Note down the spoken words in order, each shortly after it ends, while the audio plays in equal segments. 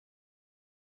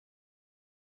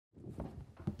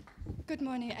Good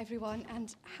morning, everyone,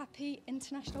 and happy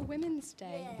International Women's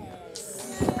Day.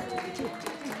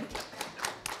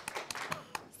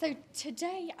 So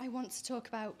today I want to talk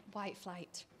about white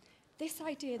flight. This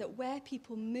idea that where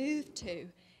people move to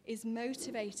is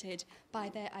motivated by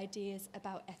their ideas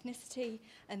about ethnicity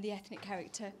and the ethnic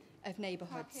character of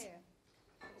neighbourhoods.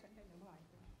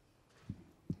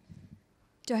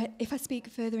 If I speak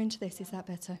further into this, is that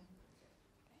better?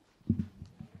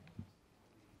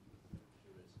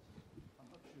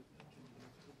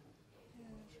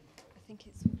 I think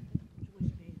it's...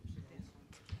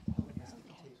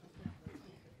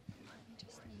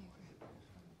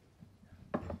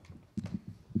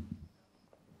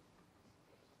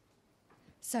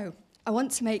 So, I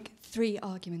want to make 3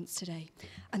 arguments today.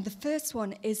 And the first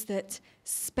one is that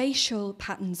spatial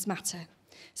patterns matter.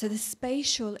 So the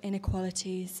spatial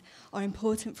inequalities are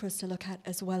important for us to look at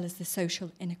as well as the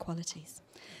social inequalities,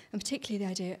 and particularly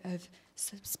the idea of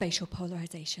spatial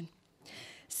polarisation.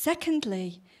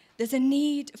 Secondly, there's a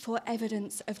need for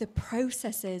evidence of the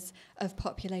processes of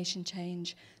population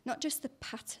change, not just the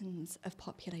patterns of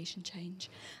population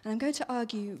change. And I'm going to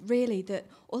argue, really, that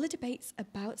all the debates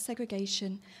about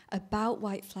segregation, about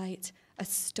white flight, are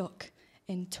stuck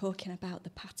in talking about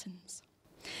the patterns.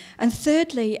 And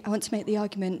thirdly, I want to make the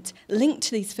argument linked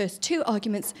to these first 2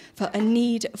 arguments for a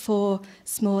need for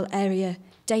small area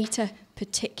data,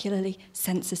 particularly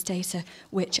census data,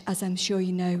 which, as I'm sure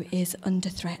you know, is under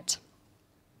threat.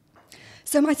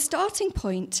 So my starting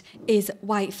point is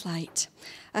white flight,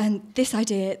 and this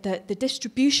idea that the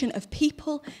distribution of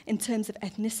people in terms of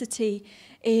ethnicity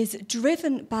is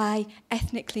driven by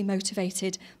ethnically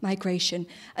motivated migration.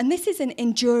 And this is an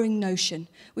enduring notion.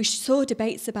 We saw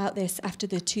debates about this after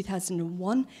the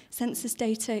 2001 census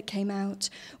data came out.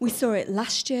 We saw it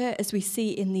last year, as we see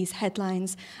in these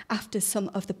headlines, after some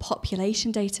of the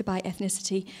population data by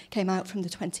ethnicity came out from the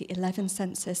 2011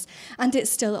 census. And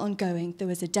it's still ongoing. There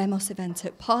was a Demos event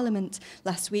at Parliament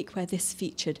last week where this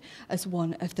featured as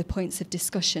one of the points of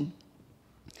discussion.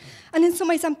 And in some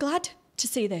ways, I'm glad to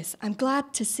see this. I'm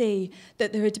glad to see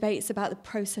that there are debates about the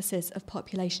processes of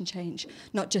population change,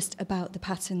 not just about the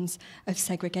patterns of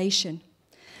segregation.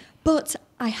 But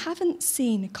I haven't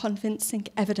seen convincing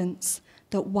evidence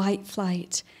that white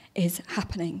flight is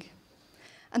happening.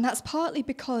 And that's partly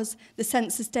because the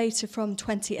census data from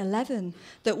 2011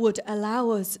 that would allow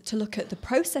us to look at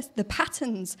the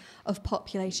patterns of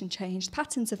population change,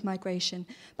 patterns of migration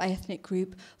by ethnic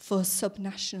group for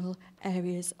subnational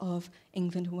areas of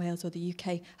England and Wales or the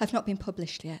UK have not been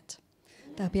published yet.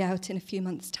 They'll be out in a few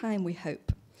months' time, we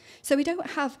hope. So we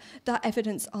don't have that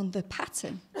evidence on the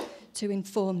pattern to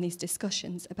inform these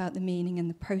discussions about the meaning and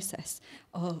the process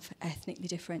of ethnically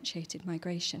differentiated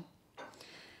migration.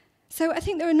 So I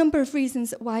think there are a number of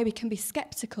reasons why we can be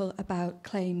sceptical about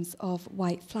claims of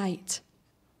white flight.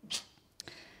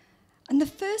 And the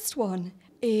first one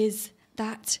is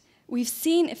that we've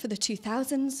seen for the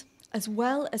 2000s, as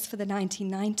well as for the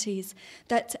 1990s,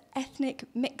 that ethnic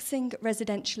mixing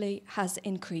residentially has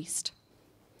increased.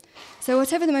 So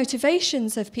whatever the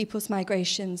motivations of people's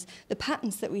migrations, the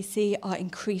patterns that we see are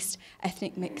increased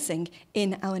ethnic mixing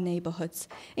in our neighbourhoods,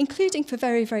 including for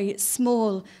very, very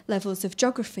small levels of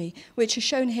geography, which are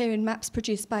shown here in maps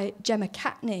produced by Gemma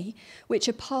Catney, which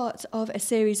are part of a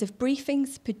series of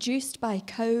briefings produced by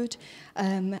Code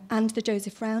and the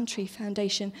Joseph Rowntree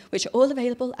Foundation, which are all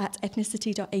available at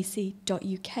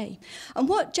ethnicity.ac.uk. And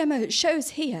what Gemma shows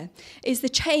here is the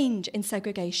change in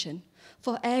segregation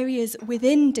for areas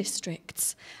within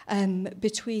districts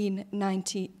between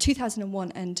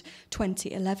 2001 and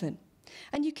 2011.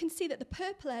 And you can see that the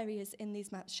purple areas in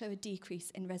these maps show a decrease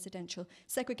in residential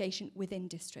segregation within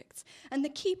districts. And the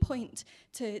key point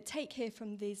to take here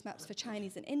from these maps for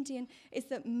Chinese and Indian is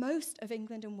that most of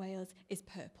England and Wales is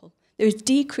purple. There is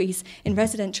decrease in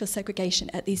residential segregation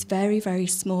at these very, very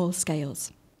small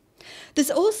scales. There's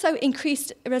also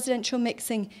increased residential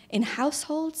mixing in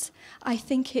households. I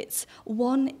think it's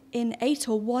 1 in 8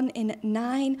 or 1 in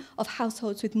 9 of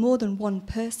households with more than one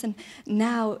person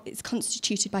now is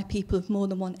constituted by people of more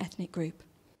than one ethnic group.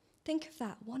 Think of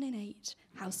that, 1 in 8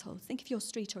 households. Think of your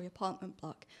street or your apartment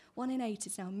block. 1 in 8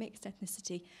 is now mixed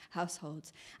ethnicity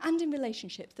households. And in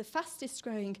relationships, the fastest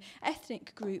growing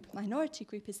ethnic group, minority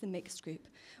group, is the mixed group,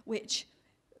 which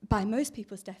by most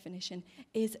people's definition,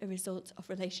 is a result of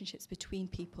relationships between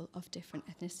people of different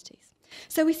ethnicities.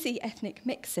 So we see ethnic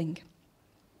mixing.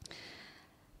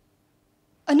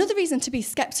 Another reason to be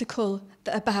sceptical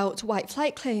about white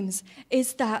flight claims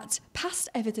is that past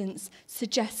evidence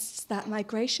suggests that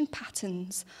migration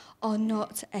patterns are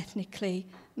not ethnically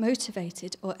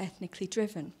motivated or ethnically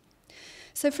driven.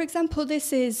 So, for example,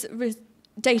 this is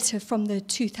data from the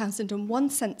 2001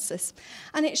 census,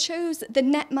 and it shows the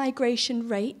net migration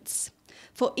rates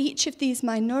for each of these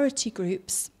minority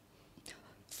groups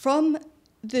from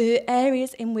the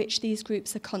areas in which these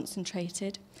groups are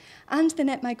concentrated, and the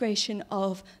net migration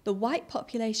of the white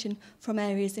population from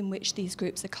areas in which these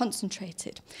groups are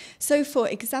concentrated. So, for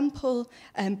example,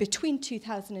 between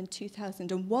 2000 and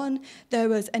 2001, there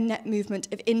was a net movement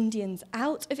of Indians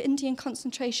out of Indian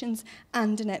concentrations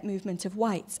and a net movement of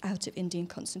whites out of Indian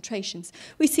concentrations.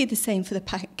 We see the same for the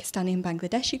Pakistani and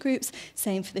Bangladeshi groups,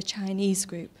 same for the Chinese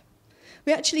group.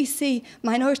 We actually see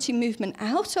minority movement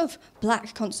out of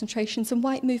black concentrations and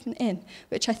white movement in,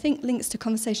 which I think links to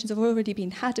conversations that have already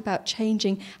been had about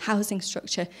changing housing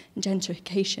structure and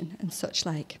gentrification and such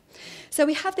like. So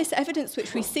we have this evidence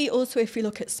which we see also if we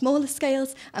look at smaller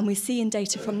scales, and we see in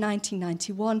data from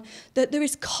 1991 that there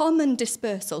is common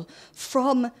dispersal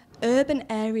from urban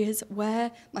areas where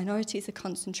minorities are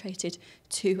concentrated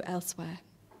to elsewhere.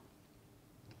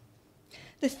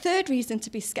 The third reason to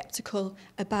be sceptical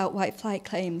about white flight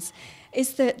claims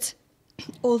is that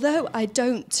although I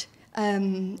don't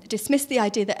dismiss the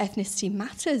idea that ethnicity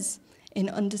matters in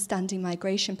understanding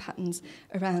migration patterns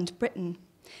around Britain,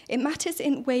 it matters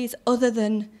in ways other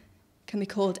than can be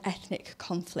called ethnic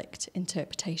conflict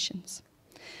interpretations.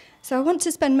 So I want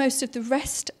to spend most of the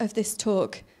rest of this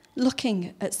talk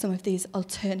looking at some of these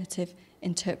alternative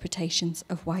interpretations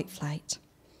of white flight.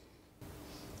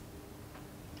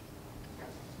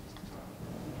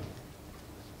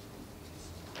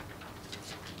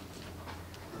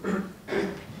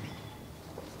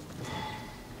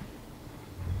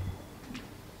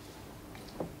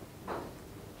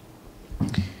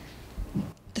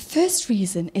 The first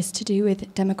reason is to do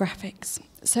with demographics.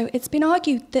 So it's been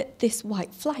argued that this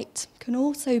white flight can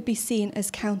also be seen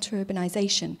as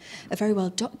counter-urbanisation, a very well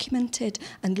documented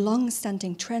and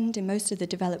long-standing trend in most of the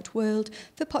developed world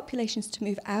for populations to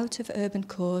move out of urban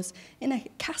cores in a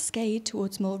cascade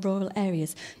towards more rural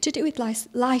areas, to do with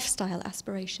lifestyle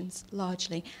aspirations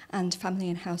largely and family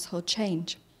and household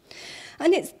change.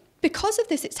 And it's because of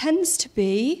this, it tends to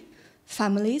be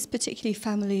families, particularly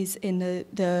families in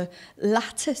the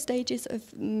latter stages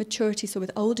of maturity, so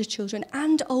with older children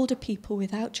and older people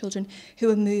without children who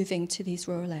are moving to these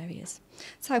rural areas.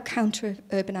 That's how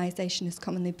counter-urbanisation has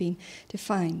commonly been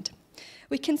defined.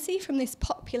 We can see from this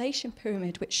population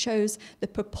pyramid, which shows the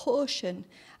proportion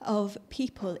of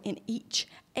people in each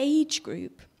age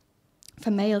group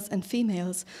for males and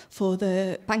females, for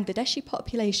the Bangladeshi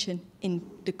population in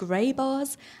the grey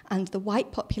bars and the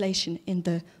white population in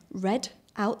the red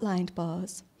outlined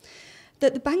bars,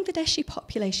 that the Bangladeshi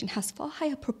population has far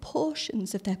higher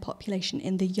proportions of their population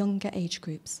in the younger age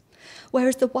groups,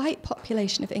 whereas the white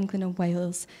population of England and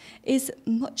Wales is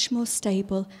much more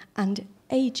stable and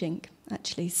ageing,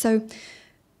 actually. So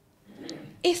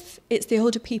if it's the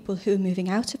older people who are moving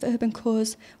out of urban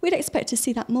cores, we'd expect to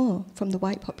see that more from the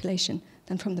white population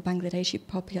than from the Bangladeshi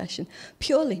population,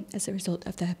 purely as a result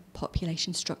of their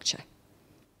population structure.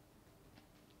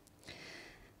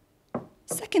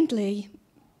 Secondly,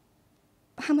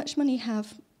 how much money you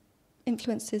have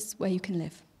influences where you can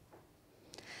live.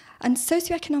 And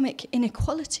socioeconomic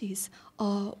inequalities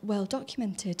are well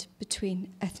documented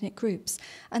between ethnic groups.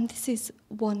 And this is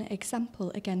one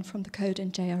example, again, from the Code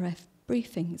and JRF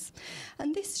briefings.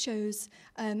 And this shows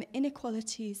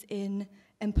inequalities in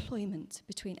employment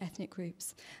between ethnic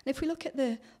groups. And if we look at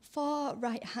the far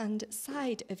right-hand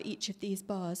side of each of these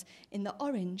bars in the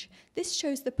orange, this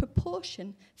shows the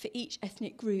proportion for each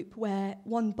ethnic group where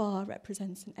one bar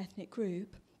represents an ethnic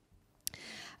group.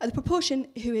 The proportion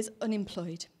who is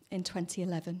unemployed in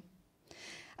 2011.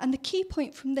 And the key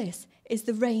point from this is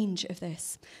the range of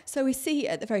this. So we see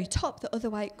at the very top, the other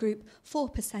white group,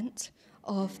 4%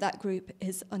 of that group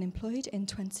is unemployed in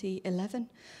 2011,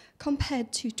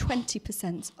 compared to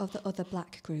 20% of the other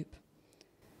black group.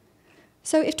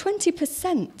 So if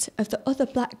 20% of the other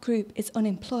black group is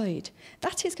unemployed,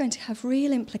 that is going to have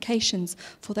real implications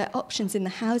for their options in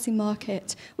the housing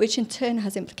market, which in turn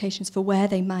has implications for where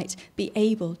they might be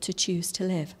able to choose to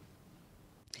live.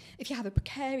 If you have a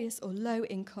precarious or low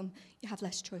income, you have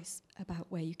less choice about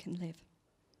where you can live.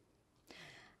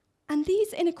 And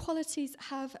these inequalities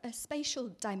have a spatial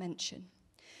dimension.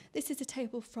 This is a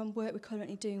table from work we're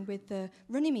currently doing with the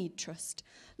Runnymede Trust,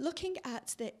 looking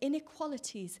at the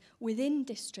inequalities within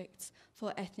districts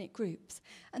for ethnic groups.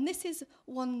 And this is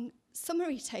one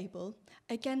summary table,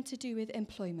 again to do with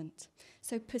employment.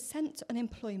 So percent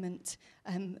unemployment,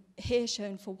 here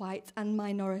shown for whites and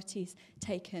minorities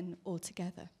taken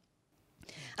altogether.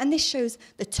 And this shows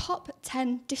the top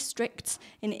 10 districts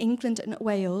in England and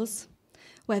Wales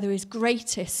where there is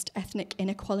greatest ethnic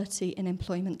inequality in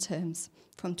employment terms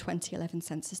from 2011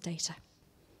 census data.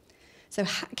 So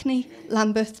Hackney,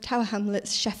 Lambeth, Tower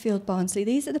Hamlets, Sheffield, Barnsley,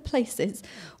 these are the places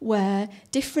where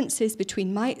differences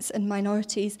between whites and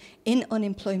minorities in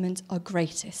unemployment are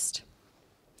greatest.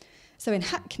 So in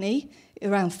Hackney,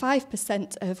 around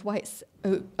 5% of whites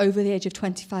over the age of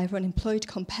 25 are unemployed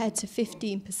compared to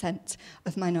 15%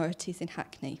 of minorities in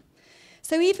Hackney.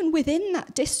 So even within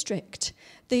that district,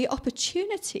 the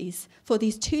opportunities for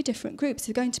these two different groups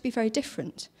are going to be very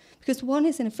different because one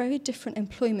is in a very different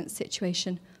employment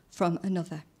situation from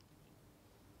another.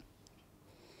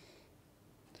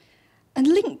 And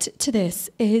linked to this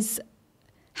is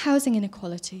housing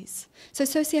inequalities. So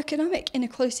socioeconomic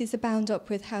inequalities are bound up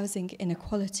with housing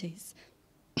inequalities.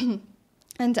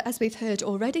 And as we've heard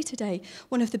already today,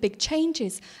 one of the big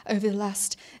changes over the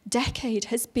last decade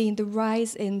has been the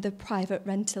rise in the private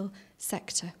rental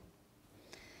sector.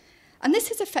 And this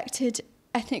has affected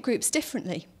ethnic groups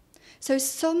differently. So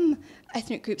some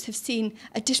ethnic groups have seen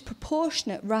a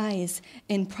disproportionate rise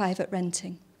in private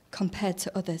renting compared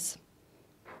to others.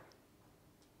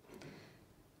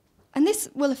 And this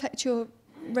will affect your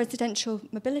residential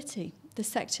mobility, the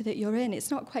sector that you're in. It's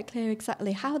not quite clear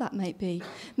exactly how that might be.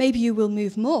 Maybe you will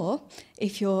move more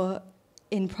if you're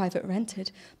in private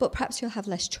rented, but perhaps you'll have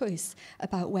less choice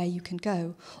about where you can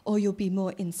go, or you'll be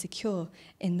more insecure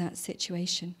in that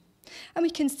situation. And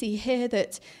we can see here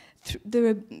that there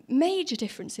are major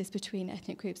differences between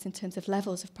ethnic groups in terms of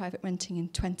levels of private renting in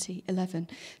 2011.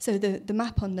 So the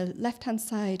map on the left-hand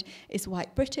side is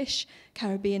white British,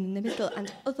 Caribbean in the middle,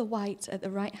 and other white at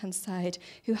the right-hand side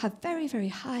who have very, very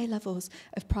high levels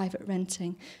of private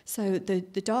renting. So the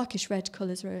darkish red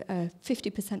colours are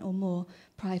 50% or more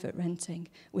private renting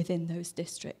within those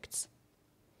districts.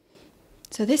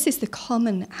 So this is the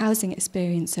common housing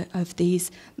experience of these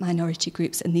minority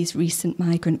groups and these recent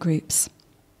migrant groups.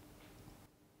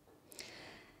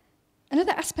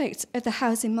 Another aspect of the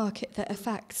housing market that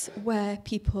affects where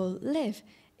people live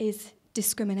is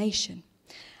discrimination.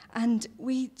 And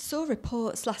we saw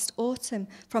reports last autumn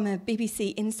from a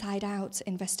BBC Inside Out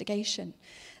investigation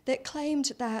that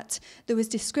claimed that there was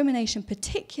discrimination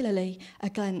particularly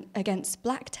against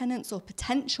black tenants or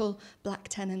potential black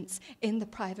tenants in the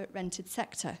private rented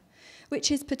sector,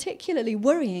 which is particularly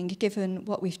worrying given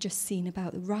what we've just seen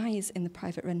about the rise in the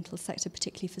private rental sector,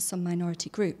 particularly for some minority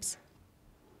groups.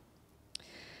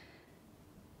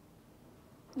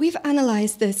 We've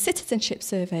analysed the citizenship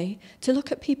survey to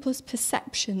look at people's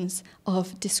perceptions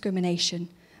of discrimination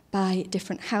by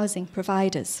different housing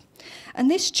providers.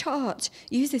 And this chart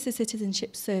uses the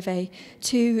citizenship survey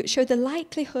to show the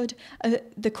likelihood,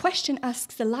 the question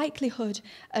asks the likelihood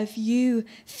of you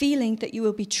feeling that you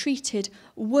will be treated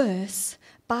worse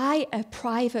by a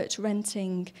private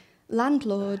renting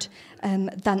landlord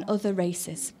than other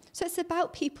races. So it's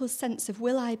about people's sense of,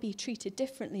 will I be treated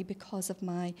differently because of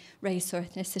my race or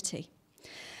ethnicity?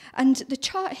 And the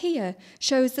chart here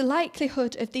shows the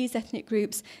likelihood of these ethnic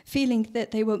groups feeling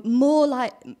that they were more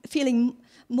likely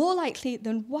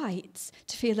than whites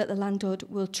to feel that the landlord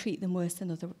will treat them worse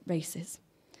than other races.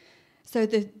 So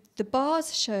the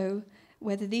bars show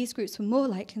whether these groups were more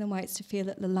likely than whites to feel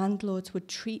that the landlords would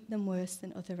treat them worse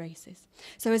than other races.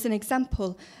 So as an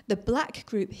example, the black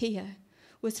group here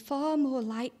was far more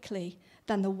likely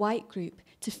than the white group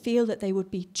to feel that they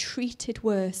would be treated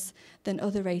worse than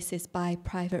other races by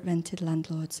private rented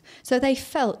landlords. So they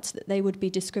felt that they would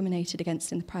be discriminated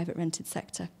against in the private rented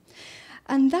sector.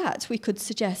 And that, we could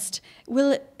suggest,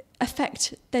 will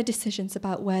affect their decisions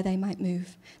about where they might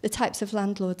move, the types of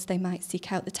landlords they might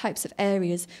seek out, the types of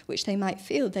areas which they might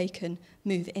feel they can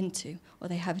move into or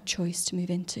they have a choice to move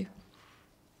into.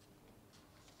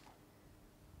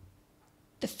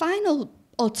 The final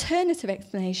alternative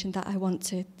explanation that I want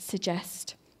to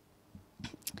suggest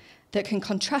that can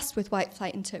contrast with white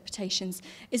flight interpretations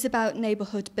is about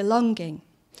neighbourhood belonging,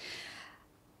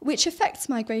 which affects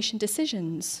migration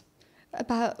decisions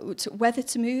about whether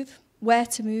to move, where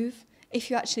to move,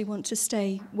 if you actually want to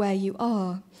stay where you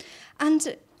are.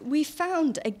 And we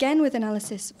found, again with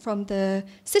analysis from the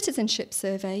citizenship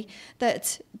survey,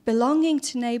 that belonging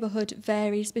to neighbourhood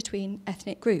varies between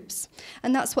ethnic groups.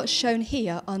 And that's what's shown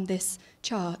here on this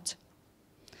chart.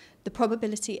 The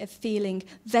probability of feeling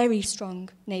very strong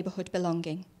neighbourhood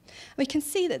belonging. We can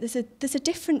see that there's a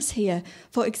difference here,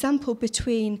 for example,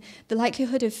 between the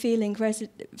likelihood of feeling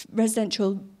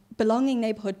residential belonging,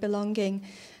 neighbourhood belonging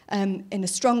in a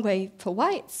strong way for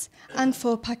whites and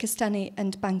for Pakistani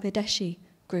and Bangladeshi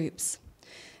groups.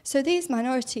 So these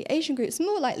minority Asian groups are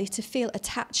more likely to feel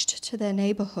attached to their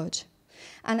neighbourhood.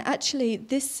 And actually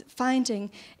this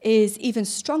finding is even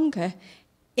stronger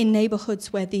in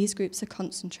neighbourhoods where these groups are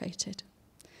concentrated.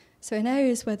 So in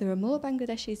areas where there are more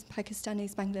Bangladeshis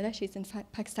and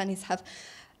Pakistanis have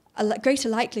a greater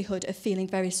likelihood of feeling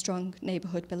very strong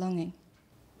neighbourhood belonging.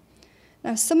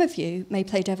 Now, some of you may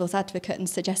play devil's advocate and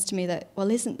suggest to me that,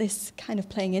 well, isn't this kind of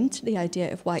playing into the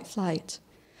idea of white flight?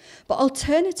 But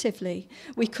alternatively,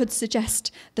 we could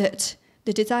suggest that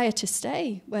the desire to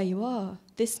stay where you are,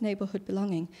 this neighbourhood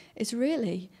belonging, is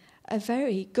really a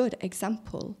very good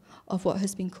example of what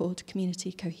has been called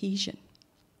community cohesion.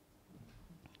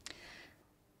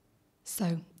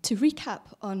 So, to recap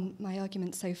on my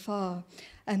argument so far,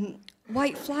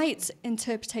 white flight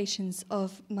interpretations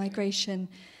of migration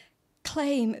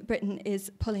claim Britain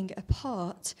is pulling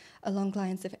apart along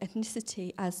lines of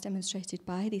ethnicity as demonstrated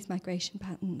by these migration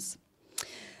patterns.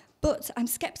 But I'm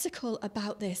sceptical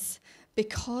about this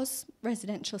because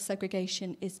residential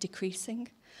segregation is decreasing,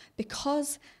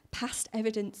 because past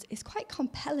evidence is quite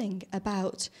compelling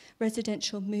about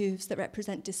residential moves that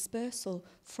represent dispersal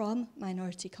from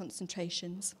minority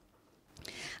concentrations,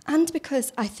 and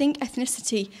because I think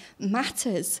ethnicity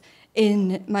matters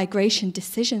in migration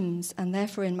decisions and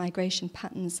therefore in migration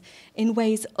patterns in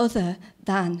ways other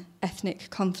than ethnic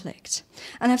conflict.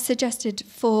 And I've suggested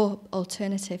 4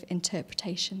 alternative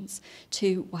interpretations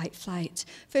to white flight.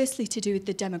 Firstly, to do with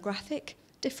the demographic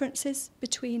differences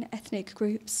between ethnic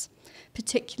groups,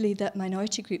 particularly that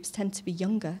minority groups tend to be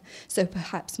younger, so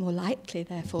perhaps more likely,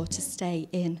 therefore, to stay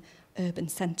in urban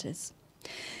centres.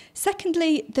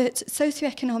 Secondly, that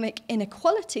socioeconomic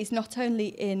inequalities, not only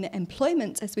in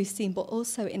employment, as we've seen, but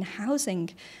also in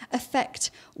housing,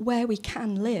 affect where we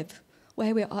can live,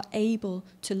 where we are able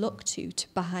to look to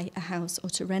buy a house or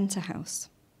to rent a house.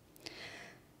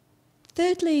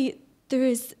 Thirdly, there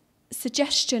is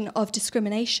suggestion of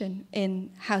discrimination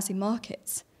in housing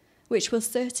markets, which will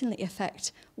certainly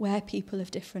affect where people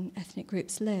of different ethnic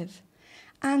groups live.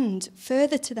 And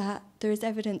further to that, there is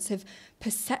evidence of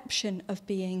perception of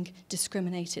being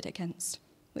discriminated against,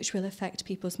 which will affect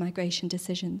people's migration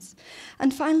decisions.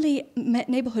 And finally,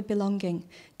 neighbourhood belonging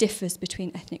differs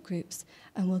between ethnic groups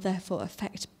and will therefore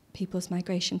affect people's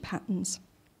migration patterns.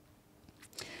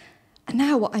 And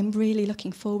now what I'm really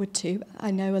looking forward to,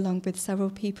 I know along with several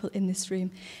people in this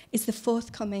room, is the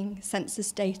forthcoming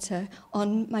census data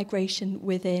on migration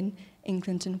within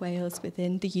England and Wales,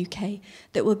 within the UK,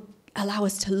 that will allow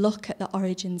us to look at the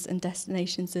origins and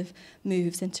destinations of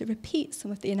moves and to repeat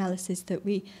some of the analysis that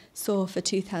we saw for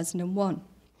 2001.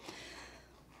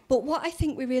 But what I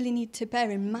think we really need to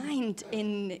bear in mind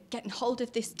in getting hold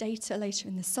of this data later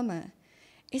in the summer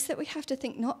is that we have to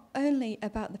think not only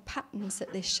about the patterns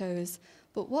that this shows,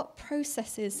 but what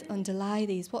processes underlie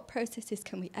these, what processes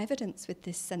can we evidence with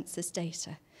this census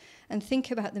data, and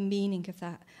think about the meaning of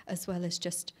that as well as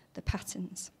just the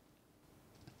patterns.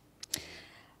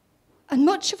 And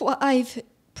much of what I've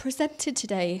presented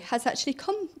today has actually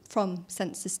come from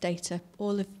census data.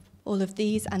 All of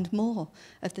these and more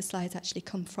of the slides actually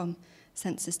come from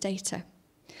census data.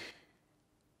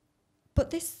 But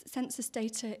this census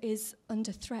data is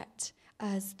under threat,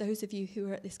 as those of you who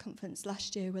were at this conference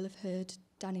last year will have heard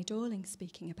Danny Dorling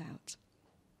speaking about.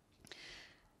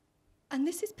 And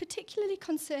this is particularly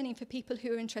concerning for people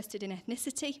who are interested in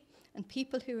ethnicity and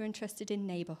people who are interested in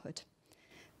neighbourhood.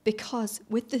 Because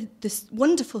with the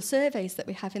wonderful surveys that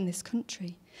we have in this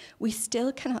country, we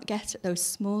still cannot get at those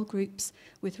small groups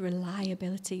with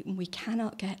reliability, and we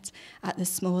cannot get at the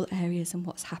small areas and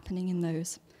what's happening in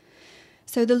those.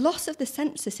 So the loss of the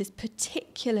census is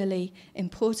particularly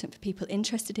important for people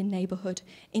interested in neighbourhood,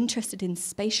 interested in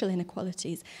spatial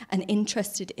inequalities, and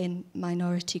interested in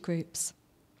minority groups.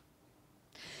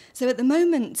 So at the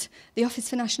moment, the Office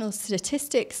for National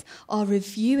Statistics are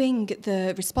reviewing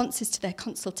the responses to their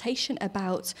consultation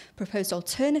about proposed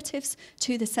alternatives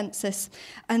to the census,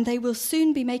 and they will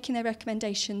soon be making their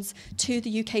recommendations to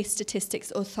the UK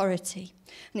Statistics Authority.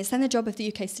 And it's then the job of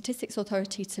the UK Statistics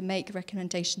Authority to make a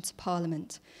recommendation to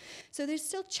Parliament. So there's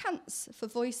still chance for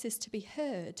voices to be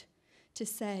heard to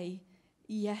say,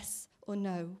 yes or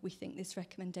no, we think this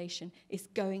recommendation is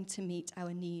going to meet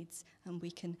our needs, and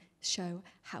we can show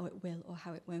how it will or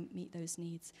how it won't meet those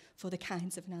needs for the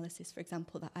kinds of analysis, for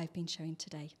example, that I've been showing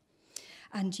today.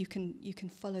 And you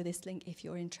can follow this link if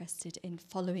you're interested in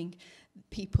following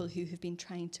people who have been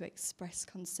trying to express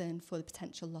concern for the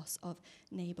potential loss of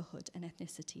neighbourhood and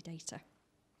ethnicity data.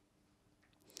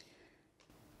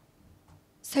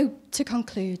 So, to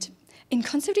conclude, in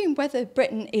considering whether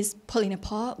Britain is pulling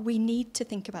apart, we need to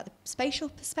think about the spatial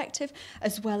perspective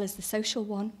as well as the social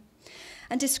one.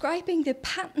 And describing the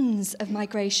patterns of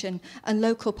migration and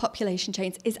local population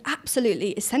change is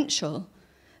absolutely essential.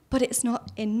 but it's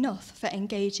not enough for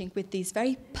engaging with these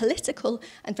very political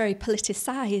and very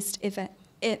politicised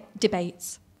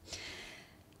debates.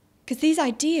 Because these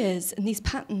ideas and these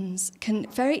patterns can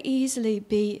very easily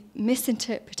be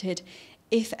misinterpreted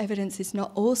if evidence is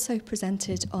not also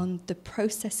presented on the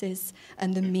processes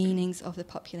and the meanings of the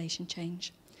population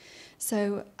change.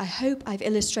 So I hope I've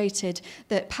illustrated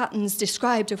that patterns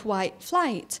described of white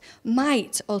flight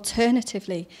might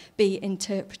alternatively be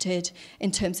interpreted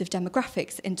in terms of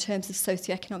demographics, in terms of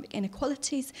socioeconomic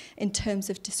inequalities, in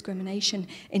terms of discrimination,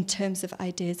 in terms of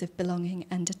ideas of belonging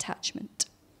and attachment.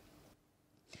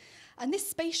 And this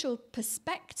spatial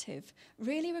perspective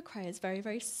really requires very,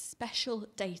 very special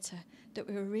data that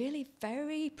we were really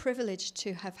very privileged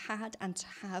to have had and to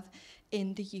have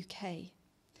in the UK.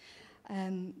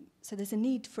 So there's a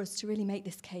need for us to really make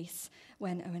this case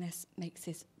when ONS makes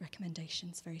its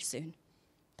recommendations very soon.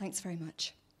 Thanks very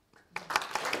much.